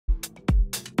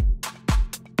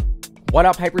What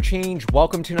up, Hyperchange?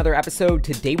 Welcome to another episode.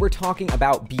 Today we're talking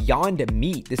about Beyond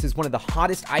Meat. This is one of the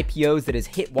hottest IPOs that has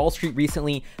hit Wall Street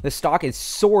recently. The stock has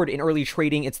soared in early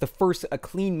trading. It's the first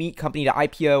clean meat company to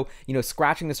IPO,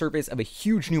 scratching the surface of a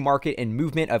huge new market and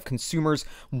movement of consumers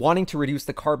wanting to reduce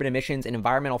the carbon emissions and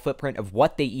environmental footprint of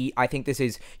what they eat. I think this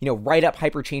is, right up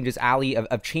Hyperchange's alley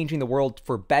of changing the world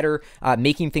for better,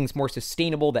 making things more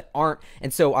sustainable that aren't.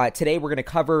 And so today we're going to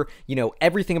cover,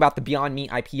 everything about the Beyond Meat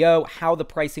IPO, how the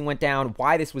pricing went down,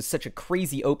 why this was such a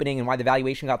crazy opening and why the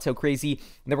valuation got so crazy.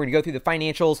 And then we're gonna go through the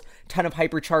financials, ton of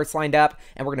hyper charts lined up,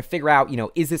 and we're gonna figure out,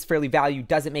 is this fairly valued?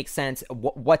 Does it make sense?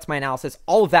 What's my analysis?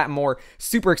 All of that and more.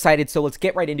 Super excited. So let's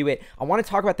get right into it. I want to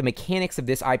talk about the mechanics of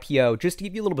this IPO, just to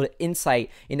give you a little bit of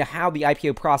insight into how the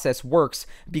IPO process works,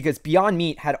 because Beyond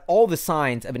Meat had all the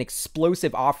signs of an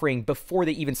explosive offering before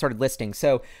they even started listing.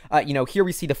 So, here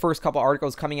we see the first couple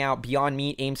articles coming out. Beyond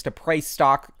Meat aims to price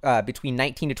stock between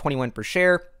 19 to 21 per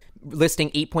share, listing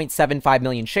 8.75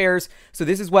 million shares. So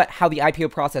this is how the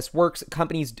IPO process works.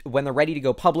 Companies, when they're ready to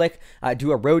go public,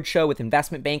 do a roadshow with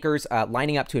investment bankers,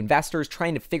 lining up to investors,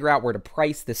 trying to figure out where to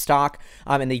price the stock,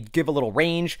 and they give a little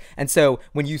range. And so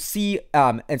when you see,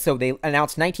 and so they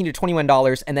announced $19 to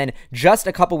 $21, and then just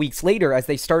a couple weeks later, as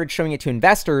they started showing it to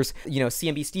investors,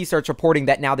 CNBC starts reporting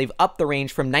that now they've upped the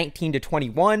range from 19 to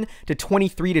 21 to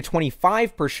 23 to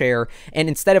 25 per share. And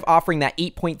instead of offering that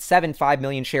 8.75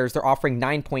 million shares, they're offering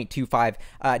 9.6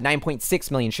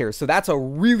 million shares. So that's a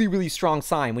really, really strong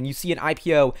sign when you see an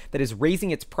IPO that is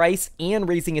raising its price and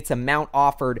raising its amount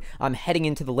offered heading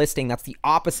into the listing. That's the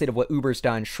opposite of what Uber's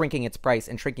done, shrinking its price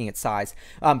and shrinking its size.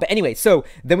 But anyway, so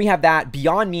then we have that.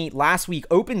 Beyond Meat last week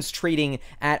opens trading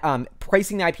at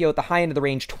pricing the IPO at the high end of the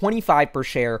range, 25 per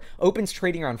share, opens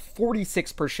trading around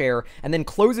 46 per share, and then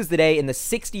closes the day in the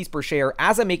 60s per share.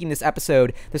 As I'm making this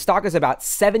episode, the stock is about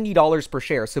 $70 per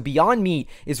share. So Beyond Meat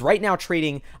is right now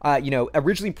trading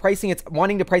originally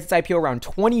wanting to price its IPO around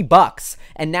 $20,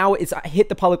 and now it's hit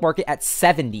the public market at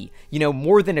 70,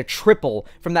 more than a triple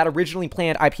from that originally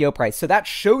planned IPO price. So that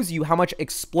shows you how much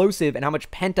explosive and how much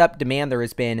pent up demand there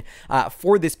has been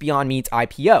for this Beyond Meat's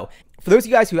IPO. For those of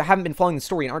you guys who haven't been following the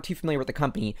story and aren't too familiar with the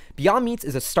company, Beyond Meats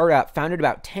is a startup founded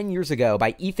about 10 years ago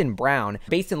by Ethan Brown,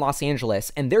 based in Los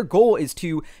Angeles, and their goal is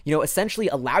to, essentially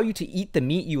allow you to eat the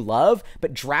meat you love,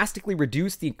 but drastically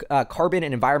reduce the carbon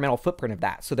and environmental footprint of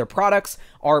that. So their products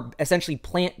are essentially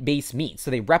plant-based meat. So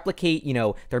they replicate,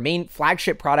 their main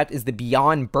flagship product is the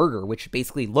Beyond Burger, which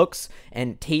basically looks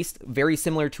and tastes very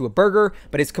similar to a burger,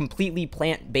 but is completely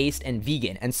plant-based and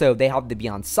vegan. And so they have the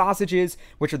Beyond Sausages,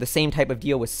 which are the same type of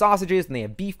deal with sausages, and they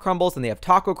have beef crumbles, and they have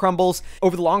taco crumbles.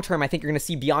 Over the long term, I think you're going to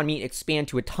see Beyond Meat expand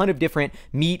to a ton of different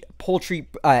meat, poultry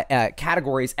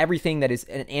categories, everything that is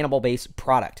an animal-based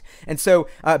product. And so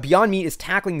Beyond Meat is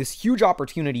tackling this huge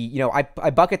opportunity. I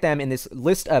bucket them in this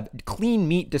list of clean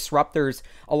meat disruptors,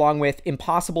 along with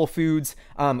Impossible Foods,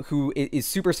 who is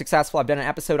super successful. I've done an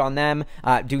episode on them,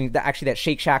 doing that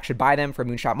Shake Shack should buy them for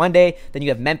Moonshot Monday. Then you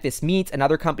have Memphis Meats,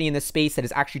 another company in this space that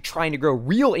is actually trying to grow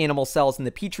real animal cells in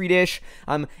the Petri dish.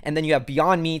 And then you have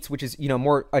Beyond Meats, which is,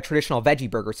 more a traditional veggie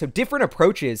burger. So different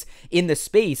approaches in the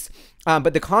space.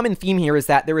 But the common theme here is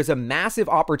that there is a massive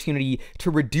opportunity to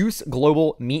reduce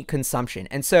global meat consumption.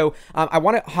 And so I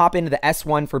want to hop into the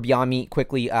S1 for Beyond Meat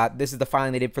quickly. This is the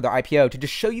filing they did for their IPO to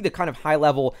just show you the kind of high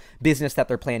level business that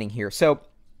they're planning here. So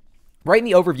right in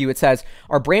the overview, it says,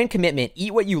 our brand commitment,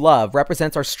 Eat What You Love,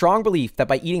 represents our strong belief that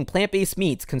by eating plant-based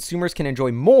meats, consumers can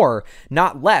enjoy more,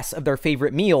 not less, of their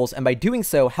favorite meals, and by doing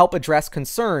so, help address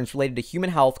concerns related to human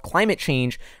health, climate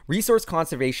change, resource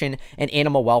conservation, and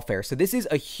animal welfare. So this is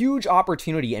a huge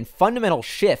opportunity and fundamental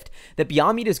shift that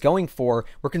Beyond Meat is going for,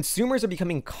 where consumers are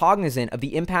becoming cognizant of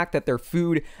the impact that their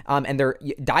food and their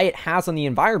diet has on the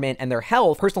environment and their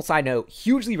health. Personal side note,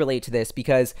 hugely relate to this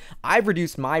because I've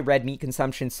reduced my red meat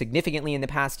consumption significantly in the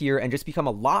past year and just become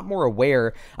a lot more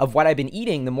aware of what I've been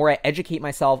eating the more I educate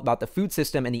myself about the food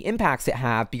system and the impacts it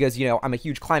have, because I'm a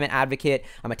huge climate advocate.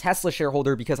 I'm a Tesla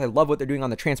shareholder because I love what they're doing on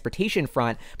the transportation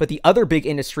front. But the other big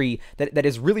industry that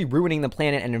is really ruining the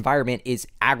planet and environment is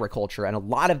agriculture, and a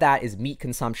lot of that is meat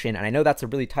consumption. And I know that's a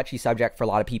really touchy subject for a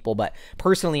lot of people, but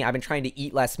personally I've been trying to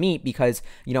eat less meat because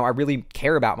I really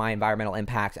care about my environmental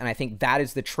impact, and I think that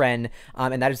is the trend,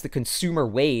 and that is the consumer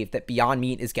wave that Beyond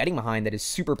Meat is getting behind, that is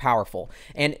super powerful. powerful.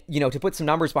 And, to put some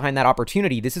numbers behind that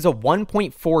opportunity, this is a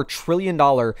 $1.4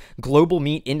 trillion global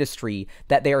meat industry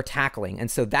that they are tackling.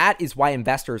 And so that is why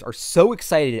investors are so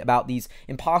excited about these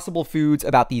Impossible Foods,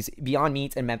 about these Beyond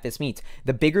Meats and Memphis Meats.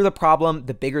 The bigger the problem,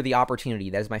 the bigger the opportunity.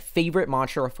 That is my favorite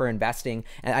mantra for investing.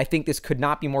 And I think this could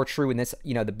not be more true in this,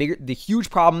 the huge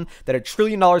problem that $1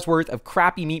 trillion worth of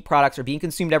crappy meat products are being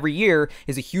consumed every year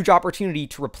is a huge opportunity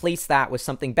to replace that with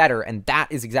something better. And that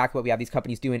is exactly what we have these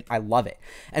companies doing. I love it.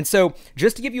 And so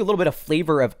just to give you a little bit of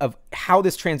flavor of how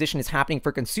this transition is happening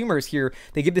for consumers here,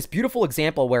 they give this beautiful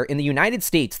example where in the United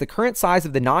States, the current size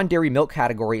of the non-dairy milk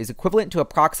category is equivalent to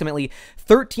approximately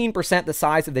 13% the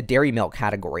size of the dairy milk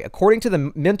category. According to the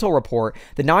Mintel report,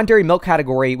 the non-dairy milk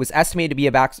category was estimated to be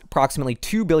about approximately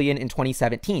 $2 billion in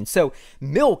 2017. So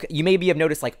milk, you maybe have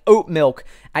noticed like oat milk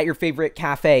at your favorite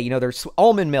cafe, there's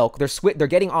almond milk, they're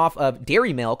getting off of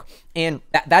dairy milk. And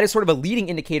that is sort of a leading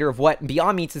indicator of what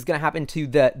Beyond Meats is going to happen to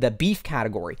the beef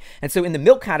category. And so in the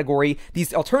milk category,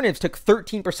 these alternatives took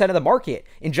 13% of the market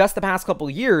in just the past couple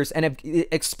of years and have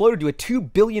exploded to a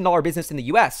 $2 billion business in the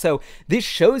US. So this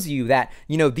shows you that,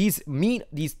 these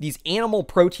animal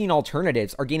protein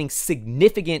alternatives are gaining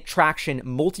significant traction,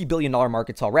 multi-billion-dollar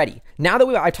markets already. Now that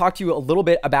I talked to you a little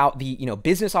bit about the,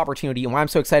 business opportunity and why I'm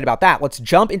so excited about that, let's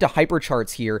jump into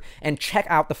Hypercharts here and check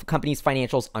out the company's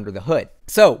financials under the hood.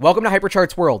 So welcome to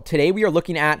Hypercharts world. Today we are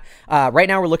looking at, right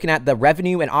now we're looking at the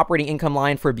revenue and operating income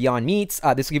line for Beyond Meats.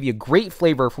 This will give you a great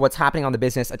flavor for what's happening on the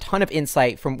business, a ton of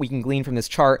insight we can glean from this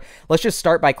chart. Let's just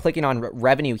start by clicking on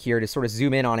revenue here to sort of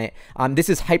zoom in on it. This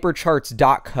is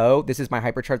hypercharts.co. This is my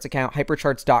Hypercharts account,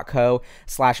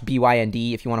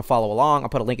 hypercharts.co/BYND if you want to follow along. I'll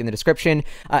put a link in the description.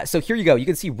 So here you go. You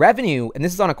can see revenue, and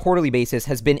this is on a quarterly basis,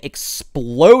 has been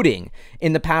exploding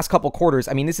in the past couple quarters.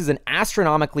 I mean, this is a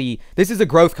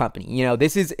growth company.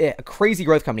 This is a crazy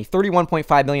growth company.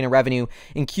 31.5 million in revenue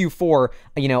in Q4,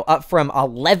 up from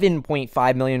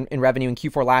 11.5 million in revenue in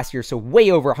Q4 last year. So way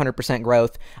over 100%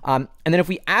 growth. And then if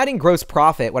we add in gross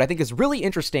profit, what I think is really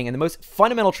interesting and the most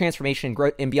fundamental transformation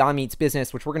in Beyond Meat's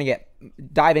business, which we're going to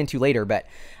dive into later, but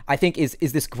I think is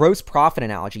this gross profit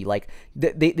analogy. Like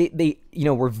they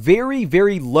were very,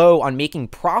 very low on making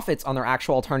profits on their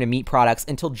actual alternative meat products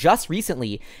until just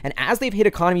recently. And as they've hit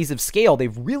economies of scale,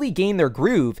 they've really gained their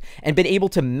groove and been able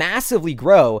to massively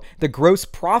grow the gross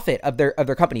profit of their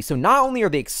company. So not only are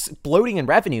they exploding in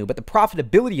revenue, but the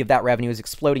profitability of that revenue is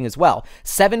exploding as well.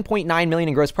 7.9 million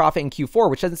in gross profit in Q4,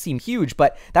 which doesn't seem huge,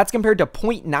 but that's compared to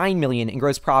 0.9 million in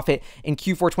gross profit in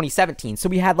Q4 2017. So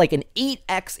we had like an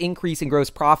 8x increase in gross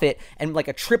profit and like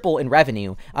a triple in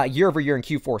revenue year over year in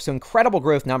Q4. So incredible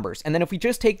growth numbers. And then if we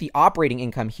just take the operating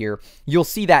income here, you'll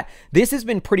see that this has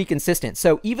been pretty consistent.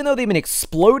 So even though they've been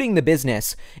exploding the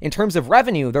business in terms of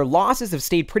revenue, their losses have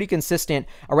stayed pretty consistent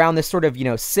around this sort of,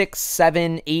 6,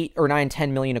 7, 8, or 9,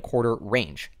 10 million a quarter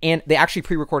range. And they actually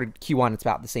pre-recorded Q1. It's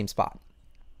about the same spot.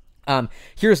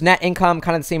 Here's net income,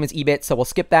 kind of the same as EBIT, so we'll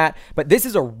skip that. But this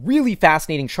is a really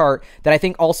fascinating chart that I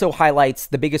think also highlights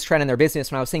the biggest trend in their business.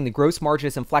 When I was saying the gross margin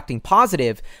is inflecting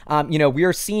positive, we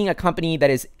are seeing a company that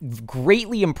is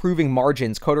greatly improving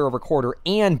margins quarter over quarter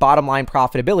and bottom line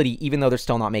profitability, even though they're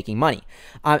still not making money.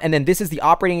 And then this is the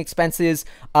operating expenses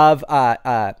of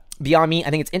Beyond Meat. I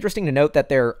think it's interesting to note that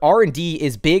their R&D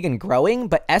is big and growing,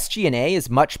 but SG&A is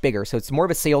much bigger. So it's more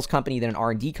of a sales company than an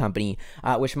R&D company,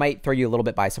 which might throw you a little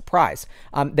bit by surprise.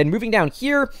 Then moving down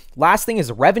here, last thing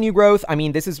is revenue growth. I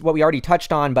mean, this is what we already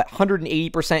touched on, but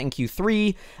 180% in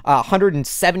Q3,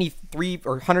 173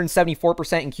 or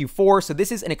 174% in Q4. So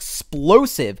this is an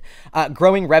explosive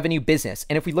growing revenue business.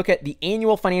 And if we look at the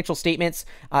annual financial statements,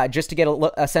 just to get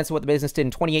a sense of what the business did in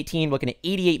 2018, looking at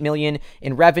 88 million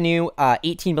in revenue,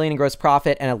 18 million in gross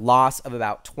profit, and a loss of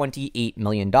about $28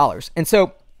 million. And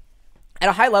so at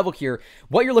a high level here,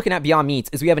 what you're looking at Beyond Meats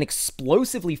is we have an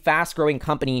explosively fast-growing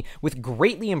company with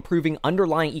greatly improving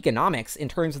underlying economics in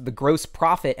terms of the gross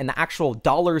profit, and the actual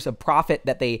dollars of profit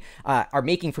that they are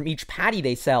making from each patty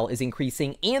they sell is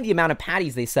increasing, and the amount of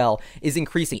patties they sell is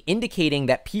increasing, indicating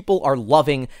that people are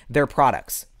loving their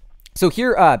products. So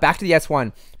here, back to the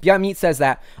S1, Beyond Meat says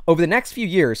that over the next few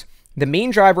years, the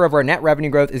main driver of our net revenue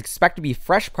growth is expected to be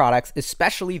fresh products,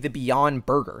 especially the Beyond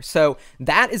Burger. So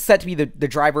that is set to be the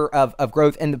driver of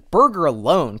growth, and the burger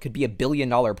alone could be $1 billion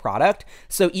product.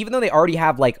 So even though they already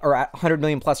have like a 100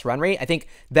 million plus run rate, I think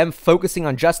them focusing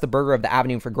on just the burger of the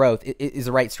avenue for growth is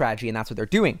the right strategy, and that's what they're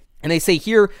doing. And they say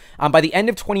here, by the end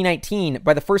of 2019,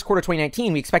 by the first quarter of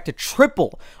 2019, we expect to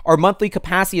triple our monthly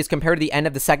capacity as compared to the end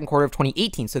of the second quarter of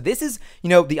 2018. So this is,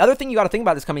 the other thing you got to think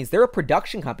about this company is they're a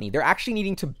production company. They're actually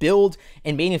needing to build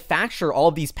and manufacture all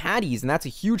of these patties, and that's a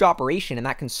huge operation, and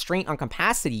that constraint on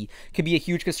capacity could be a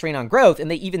huge constraint on growth. And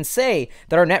they even say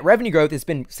that our net revenue growth has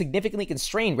been significantly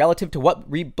constrained relative to what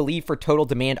we believe for total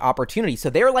demand opportunity. So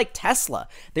they're like Tesla.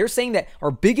 They're saying that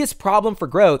our biggest problem for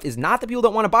growth is not that people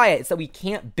don't want to buy it, it's that we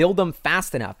can't build them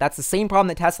fast enough. That's the same problem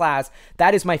that Tesla has.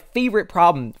 That is my favorite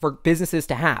problem for businesses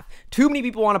to have. Too many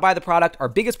people want to buy the product. Our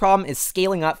biggest problem is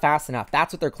scaling up fast enough.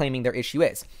 That's what they're claiming their issue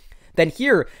is. Then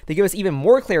here, they give us even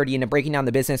more clarity into breaking down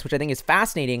the business, which I think is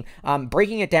fascinating,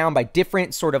 breaking it down by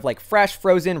different sort of like fresh,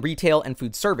 frozen, retail, and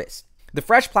food service. The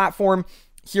fresh platform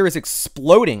here is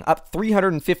exploding, up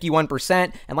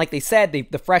 351%. And like they said,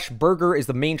 the fresh burger is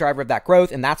the main driver of that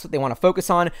growth, and that's what they want to focus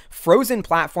on. Frozen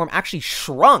platform actually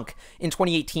shrunk in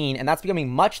 2018, and that's becoming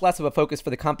much less of a focus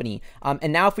for the company.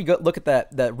 And now if we go look at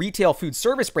the retail food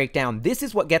service breakdown, this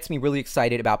is what gets me really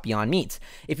excited about Beyond Meat.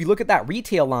 If you look at that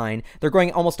retail line, they're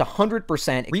growing almost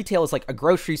 100%. Retail is like a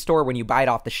grocery store when you buy it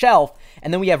off the shelf.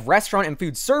 And then we have restaurant and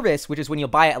food service, which is when you'll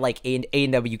buy it at like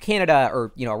A&W Canada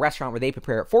or, a restaurant where they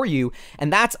prepare it for you.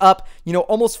 And that's up,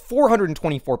 almost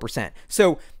 424%.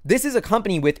 So this is a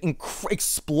company with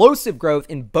explosive growth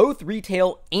in both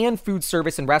retail and food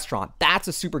service and restaurant. That's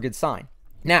a super good sign.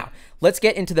 Now, let's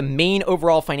get into the main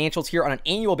overall financials here on an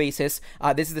annual basis.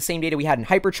 This is the same data we had in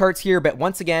hypercharts here, but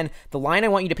once again, the line I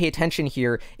want you to pay attention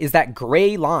here is that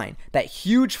gray line, that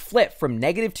huge flip from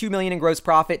negative $2 million in gross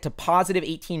profit to positive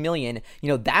 $18 million.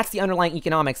 That's the underlying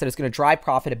economics that is going to drive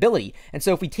profitability. And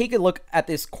so if we take a look at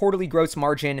this quarterly gross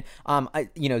margin,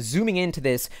 zooming into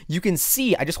this, you can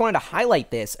see, I just wanted to highlight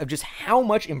this of just how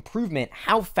much improvement,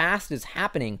 how fast is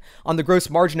happening on the gross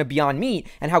margin of Beyond Meat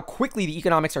and how quickly the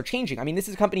economics are changing. I mean, this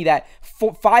is a company that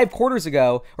 5 quarters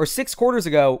ago or 6 quarters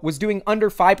ago was doing under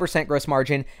 5% gross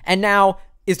margin and now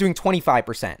is doing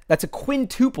 25%. That's a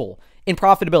quintuple in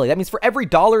profitability. That means for every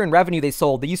dollar in revenue they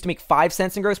sold, they used to make 5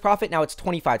 cents in gross profit. Now it's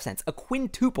 25 cents, a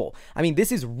quintuple. I mean,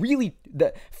 this is really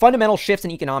the fundamental shifts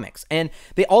in economics. And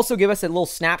they also give us a little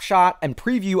snapshot and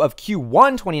preview of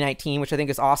Q1 2019, which I think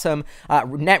is awesome.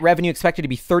 Net revenue expected to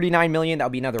be 39 million. That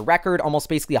would be another record, almost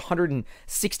basically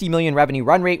 160 million revenue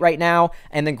run rate right now.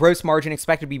 And then gross margin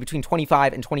expected to be between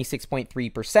 25 and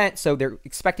 26.3%. So they're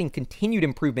expecting continued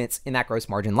improvements in that gross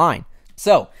margin line.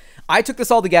 So I took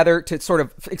this all together to sort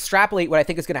of extrapolate what I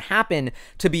think is going to happen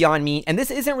to Beyond Meat. And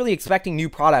this isn't really expecting new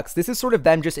products. This is sort of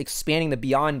them just expanding the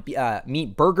Beyond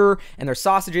Meat burger and their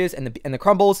sausages and the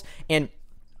crumbles. And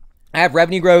I have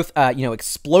revenue growth,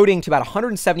 exploding to about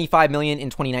 175 million in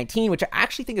 2019, which I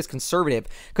actually think is conservative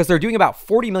because they're doing about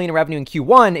 40 million in revenue in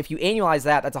Q1. If you annualize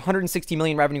that, that's 160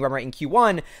 million revenue run rate in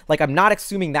Q1. Like, I'm not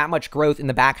assuming that much growth in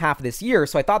the back half of this year,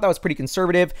 so I thought that was pretty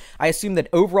conservative. I assumed that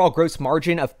overall gross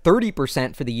margin of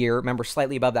 30% for the year. Remember,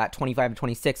 slightly above that, 25 to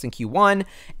 26 in Q1.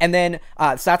 And then,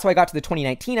 so that's how I got to the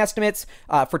 2019 estimates.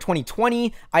 For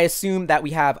 2020, I assume that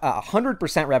we have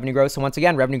 100% revenue growth. So once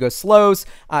again, revenue growth slows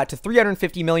to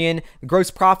 350 million. The gross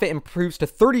profit improves to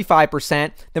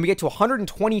 35%. Then we get to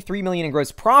 123 million in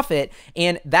gross profit.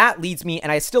 And that leads me,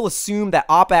 and I still assume that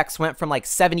OpEx went from like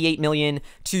 78 million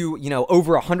to,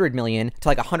 over 100 million to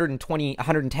like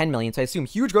 110 million. So I assume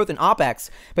huge growth in OpEx,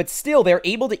 but still they're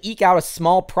able to eke out a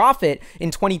small profit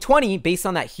in 2020 based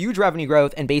on that huge revenue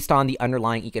growth and based on the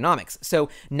underlying economics. So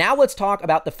now let's talk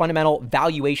about the fundamental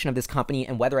valuation of this company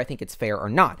and whether I think it's fair or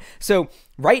not. So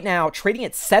right now, trading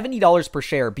at $70 per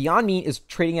share, Beyond Meat is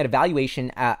trading at a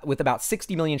valuation with about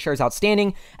 60 million shares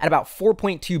outstanding at about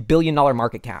 $4.2 billion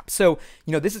market cap. So,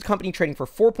 this is a company trading for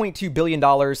 $4.2 billion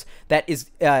that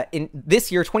is, in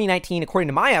this year, 2019, according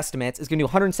to my estimates, is going to do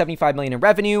 175 million in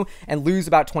revenue and lose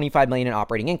about 25 million in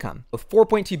operating income. With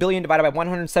 4.2 billion divided by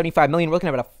 175 million, we're looking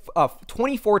at a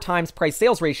 24 times price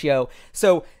sales ratio.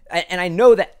 So, and I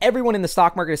know that everyone in the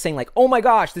stock market is saying like, oh my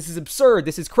gosh, this is absurd.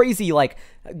 This is crazy. Like,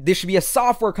 this should be a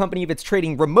software company if it's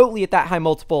trading remotely at that high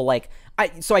multiple. Like,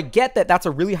 so I get that that's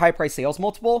a really high price sales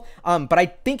multiple, but I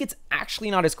think it's actually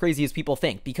not as crazy as people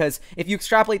think, because if you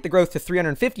extrapolate the growth to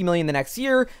 350 million the next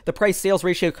year, the price sales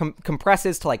ratio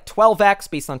compresses to like 12x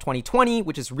based on 2020,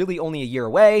 which is really only a year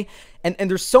away. And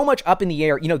there's so much up in the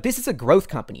air. This is a growth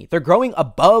company. They're growing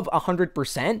above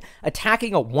 100%.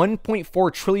 Attacking a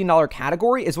 $1.4 trillion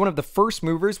category is one of the first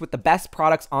movers with the best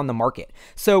products on the market.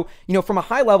 So, from a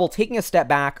high level, taking a step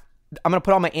back, I'm going to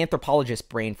put on my anthropologist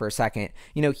brain for a second.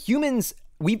 Humans,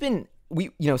 we've been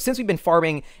since we've been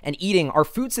farming and eating, our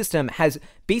food system has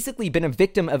basically been a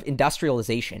victim of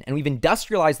industrialization. And we've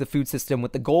industrialized the food system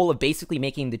with the goal of basically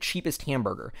making the cheapest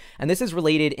hamburger. And this is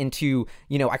related into,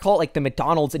 I call it like the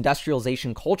McDonald's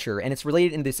industrialization culture. And it's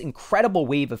related in this incredible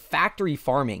wave of factory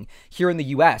farming here in the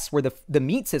US, where the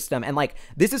meat system, and like,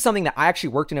 this is something that I actually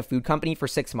worked in a food company for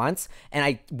 6 months. And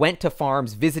I went to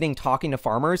farms, visiting, talking to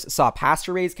farmers, saw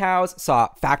pasture raised cows, saw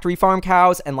factory farm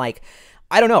cows, and like,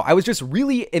 I don't know. I was just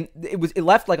really, it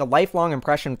left like a lifelong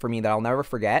impression for me that I'll never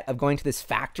forget, of going to this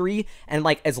factory and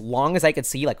like, as long as I could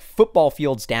see, like football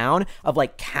fields down of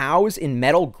like cows in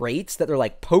metal grates that they're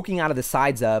like poking out of the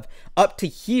sides of, up to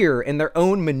here in their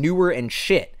own manure and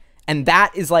shit. And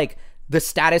that is like the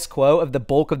status quo of the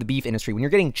bulk of the beef industry. When you're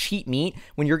getting cheap meat,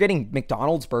 when you're getting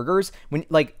McDonald's burgers, when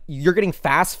like you're getting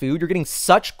fast food, you're getting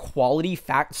such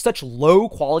low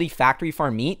quality factory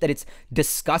farm meat that it's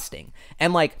disgusting.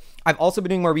 And like, I've also been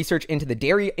doing more research into the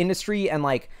dairy industry, and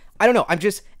like, I don't know,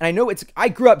 I know I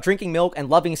grew up drinking milk and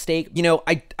loving steak.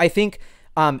 I think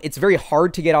it's very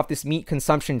hard to get off this meat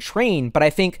consumption train. But I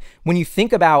think when you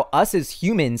think about us as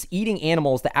humans eating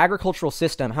animals, the agricultural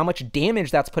system, how much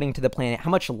damage that's putting to the planet, how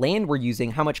much land we're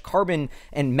using, how much carbon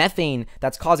and methane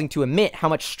that's causing to emit, how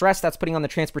much stress that's putting on the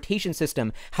transportation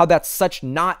system, how that's such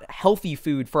not healthy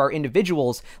food for our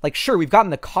individuals. Like, sure, we've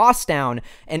gotten the cost down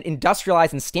and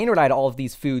industrialized and standardized all of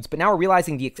these foods, but now we're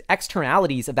realizing the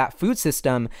externalities of that food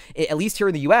system, at least here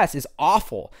in the US, is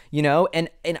awful, and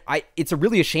it's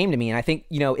really a shame to me. And I think,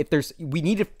 we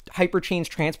need to hyperchange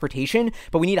transportation,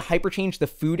 but we need to hyperchange the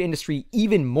food industry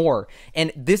even more.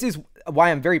 And this is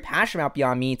why I'm very passionate about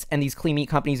Beyond Meats and these clean meat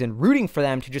companies, and rooting for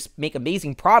them to just make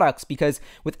amazing products, because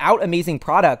without amazing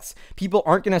products, people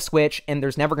aren't going to switch and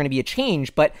there's never going to be a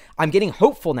change. But I'm getting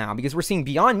hopeful now, because we're seeing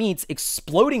Beyond Meats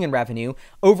exploding in revenue.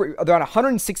 They're on a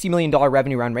 $160 million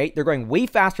revenue run rate. They're growing way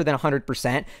faster than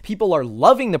 100%. People are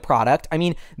loving the product. I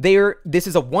mean, this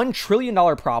is a $1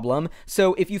 trillion problem.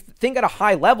 So if you think at a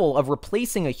high level of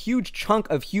replacing a huge chunk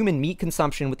of human meat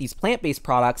consumption with these plant-based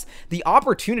products, the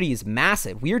opportunity is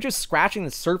massive. We are just scratching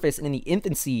the surface and in the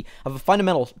infancy of a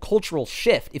fundamental cultural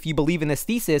shift, if you believe in this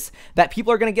thesis, that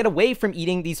people are going to get away from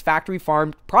eating these factory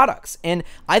farmed products. And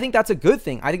I think that's a good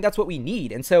thing. I think that's what we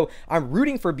need. And so I'm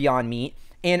rooting for Beyond Meat.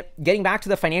 And getting back to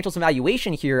the financials and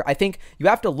valuation here, I think you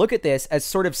have to look at this as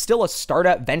sort of still a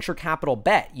startup venture capital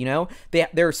bet.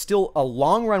 There's still a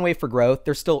long runway for growth.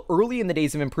 They're still early in the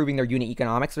days of improving their unit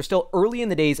economics. They're still early in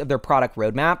the days of their product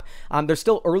roadmap. They're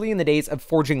still early in the days of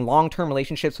forging long-term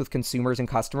relationships with consumers and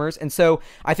customers. And so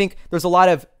I think there's a lot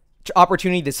of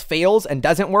opportunity this fails and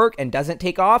doesn't work and doesn't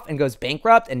take off and goes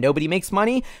bankrupt and nobody makes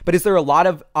money. But is there a lot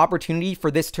of opportunity for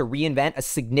this to reinvent a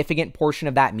significant portion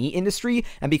of that meat industry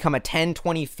and become a 10,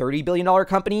 20, $30 billion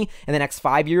company in the next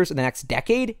 5 years or the next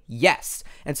decade? Yes.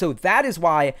 And so that is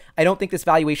why I don't think this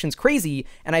valuation is crazy.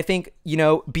 And I think,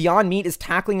 Beyond Meat is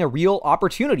tackling a real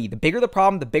opportunity. The bigger the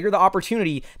problem, the bigger the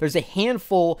opportunity. There's a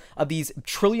handful of these $1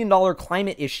 trillion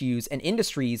climate issues and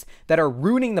industries that are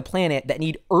ruining the planet, that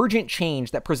need urgent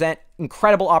change, that present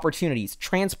incredible opportunities: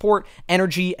 transport,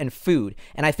 energy, and food.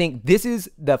 And I think this is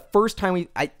the first time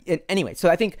anyway, so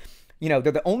I think, they're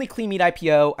the only clean meat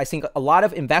IPO. I think a lot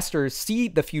of investors see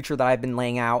the future that I've been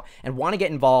laying out and want to get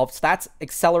involved. So that's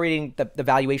accelerating the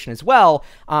valuation as well.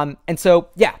 And so,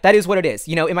 yeah, that is what it is.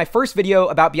 In my first video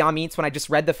about Beyond Meats, when I just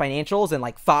read the financials and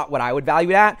like thought what I would value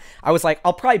it at, I was like,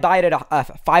 I'll probably buy it at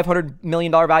a $500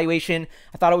 million valuation.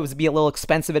 I thought it would be a little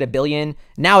expensive at $1 billion.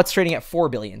 Now it's trading at $4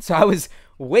 billion. So I was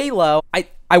way low.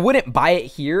 I wouldn't buy it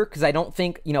here because I don't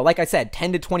think, like I said,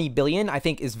 10 to 20 billion I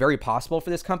think is very possible for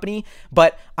this company,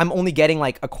 but I'm only getting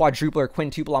like a quadruple or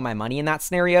quintuple on my money in that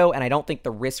scenario, and I don't think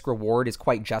the risk reward is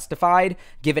quite justified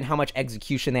given how much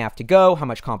execution they have to go, how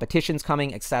much competition's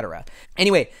coming, etc.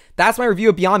 Anyway, that's my review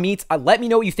of Beyond Meats. Let me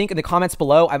know what you think in the comments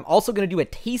below. I'm also going to do a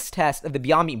taste test of the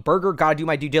Beyond Meat burger. Gotta do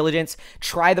my due diligence,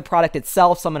 try the product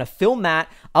itself. So I'm going to film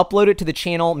that, upload it to the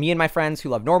channel. Me and my friends who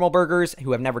love normal burgers,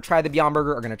 who have never tried the Beyond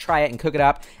Burger, are going to try it and cook it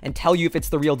up and tell you if it's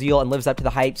the real deal and lives up to the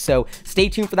hype. So stay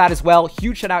tuned for that as well.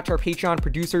 Huge shout out to our Patreon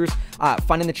producers,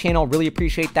 funding the channel. Really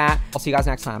appreciate that. I'll see you guys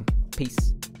next time. Peace.